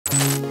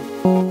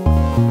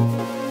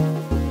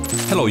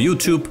Hello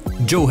YouTube,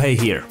 Joe Hay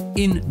here.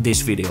 In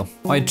this video,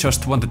 I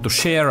just wanted to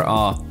share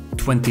a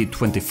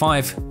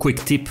 2025 quick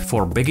tip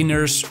for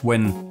beginners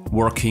when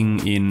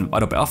working in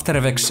Adobe After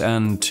Effects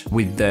and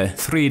with the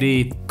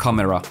 3D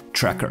camera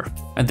tracker.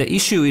 And the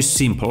issue is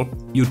simple.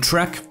 You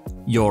track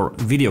your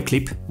video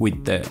clip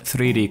with the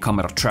 3D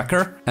camera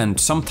tracker, and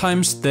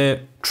sometimes the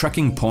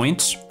tracking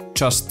points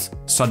just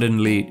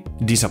suddenly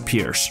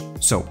disappears.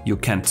 So you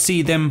can't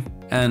see them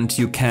and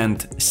you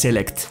can't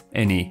select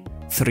any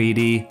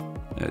 3D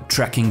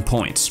tracking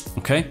points,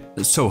 okay?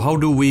 So how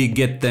do we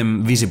get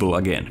them visible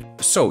again?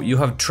 So you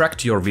have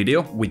tracked your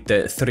video with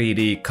the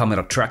 3D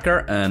camera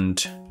tracker,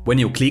 and when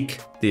you click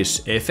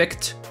this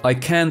effect, I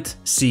can't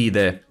see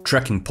the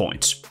tracking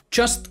points.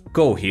 Just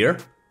go here,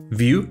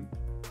 view,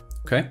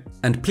 okay?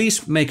 And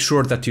please make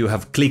sure that you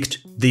have clicked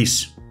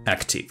this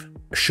active.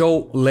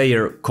 Show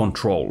layer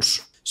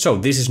controls. So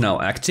this is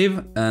now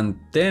active, and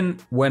then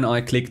when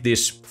I click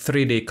this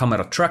 3D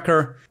camera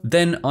tracker,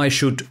 then I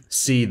should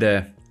see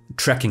the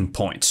tracking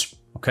points,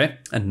 okay?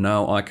 And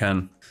now I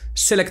can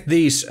select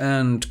these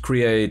and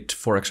create,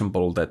 for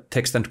example, the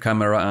text and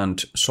camera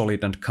and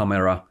solid and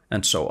camera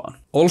and so on.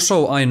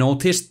 Also, I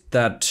noticed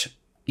that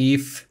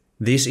if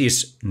this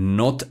is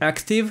not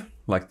active,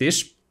 like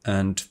this,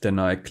 and then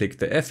I click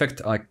the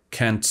effect, I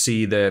can't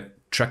see the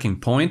tracking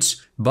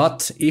points.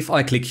 But if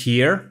I click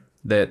here,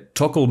 the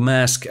toggle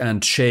mask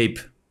and shape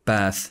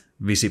path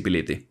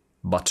visibility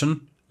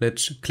button,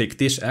 let's click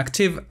this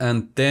active,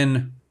 and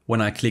then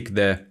when I click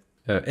the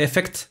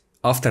effect,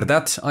 after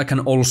that I can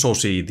also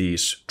see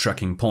these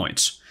tracking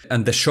points.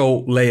 And the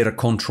show layer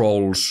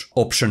controls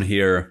option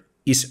here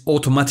is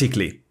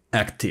automatically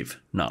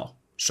active now.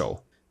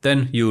 So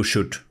then you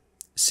should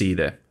see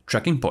the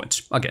tracking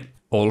points again.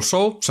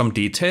 Also, some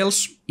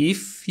details.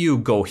 If you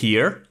go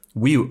here,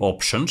 view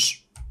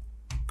options,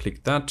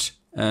 click that,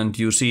 and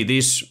you see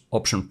this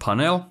option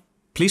panel.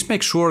 Please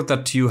make sure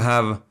that you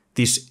have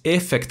this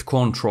effect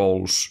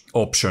controls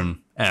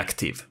option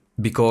active,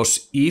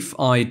 because if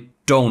I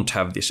don't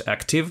have this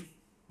active,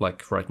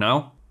 like right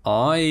now,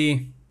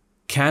 I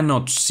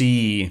cannot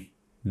see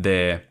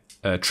the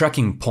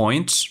tracking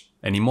points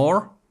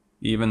anymore,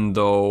 even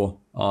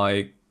though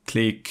I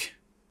click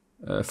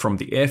from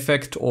the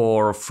effect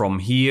or from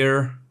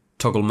here,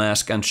 toggle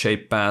mask and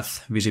shape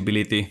path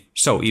visibility.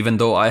 So even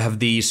though I have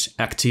these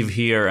active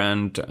here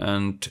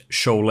and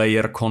show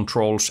layer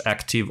controls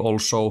active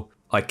also,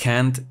 I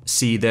can't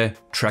see the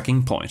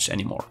tracking points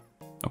anymore.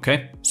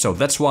 Okay, so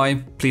that's why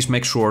please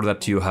make sure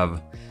that you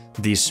have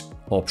this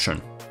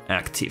option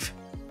active.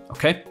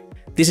 Okay,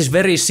 this is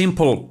very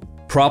simple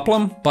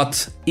problem,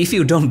 but if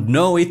you don't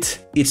know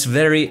it, it's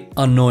very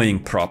annoying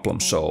problem.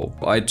 So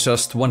I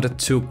just wanted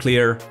to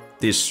clear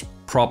this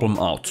problem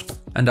out,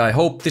 and I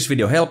hope this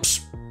video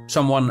helps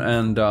someone,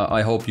 and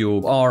I hope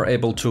you are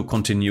able to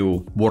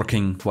continue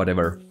working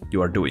whatever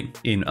you are doing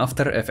in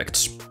After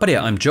Effects. But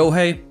yeah, I'm Joe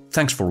Hay.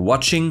 Thanks for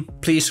watching.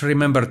 Please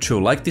remember to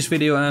like this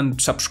video and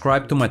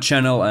subscribe to my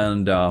channel,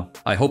 and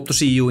I hope to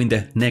see you in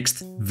the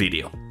next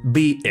video.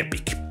 Be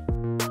epic.